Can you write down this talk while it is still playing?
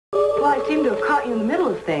Well, I seem to have caught you in the middle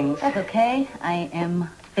of things. That's okay. I am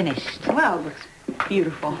finished. Well, it looks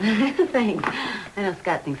beautiful. Thanks. I know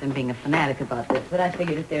Scott thinks I'm being a fanatic about this, but I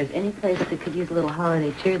figured if there's any place that could use a little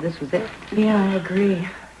holiday cheer, this was it. Yeah, I agree.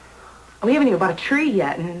 We haven't even bought a tree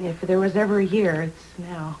yet, and if there was ever a year, it's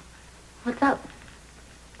now. What's up?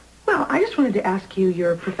 Well, I just wanted to ask you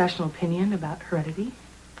your professional opinion about heredity.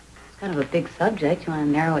 It's kind of a big subject. You want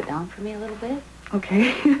to narrow it down for me a little bit?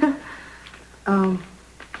 Okay.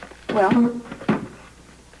 Well,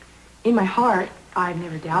 in my heart, I've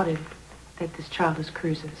never doubted that this child is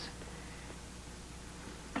Cruz's.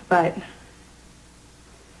 But,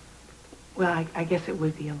 well, I guess it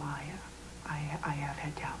would be a lie. I have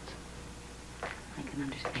had doubts. I can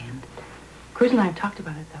understand. Cruz and I have talked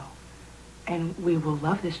about it, though. And we will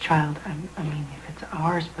love this child. I mean, if it's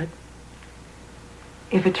ours, but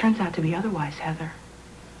if it turns out to be otherwise, Heather,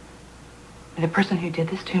 the person who did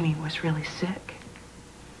this to me was really sick.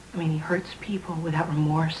 I mean, he hurts people without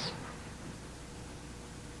remorse.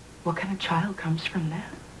 What kind of child comes from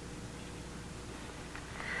that?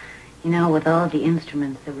 You know, with all the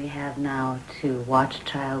instruments that we have now to watch a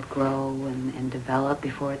child grow and develop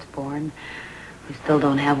before it's born, we still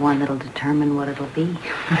don't have one that'll determine what it'll be.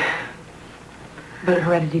 But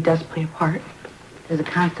heredity does play a part. There's a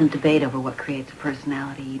constant debate over what creates a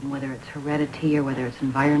personality, and whether it's heredity or whether it's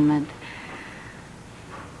environment.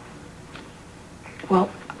 Well,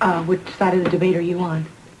 which side of the debate are you on?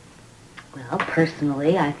 Well,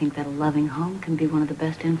 personally, I think that a loving home can be one of the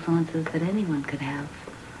best influences that anyone could have.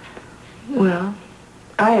 Well,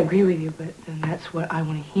 I agree with you, but then that's what I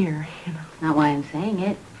want to hear, you know. That's not why I'm saying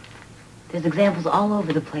it. There's examples all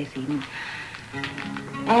over the place, Eden.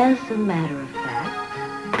 As a matter of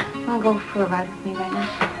fact, you want to go for a ride with me right now?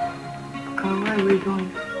 Where are we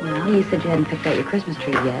going? Well, you said you hadn't picked out your Christmas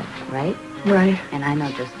tree yet, right? Right. And I know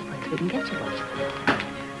just the place we can get you one.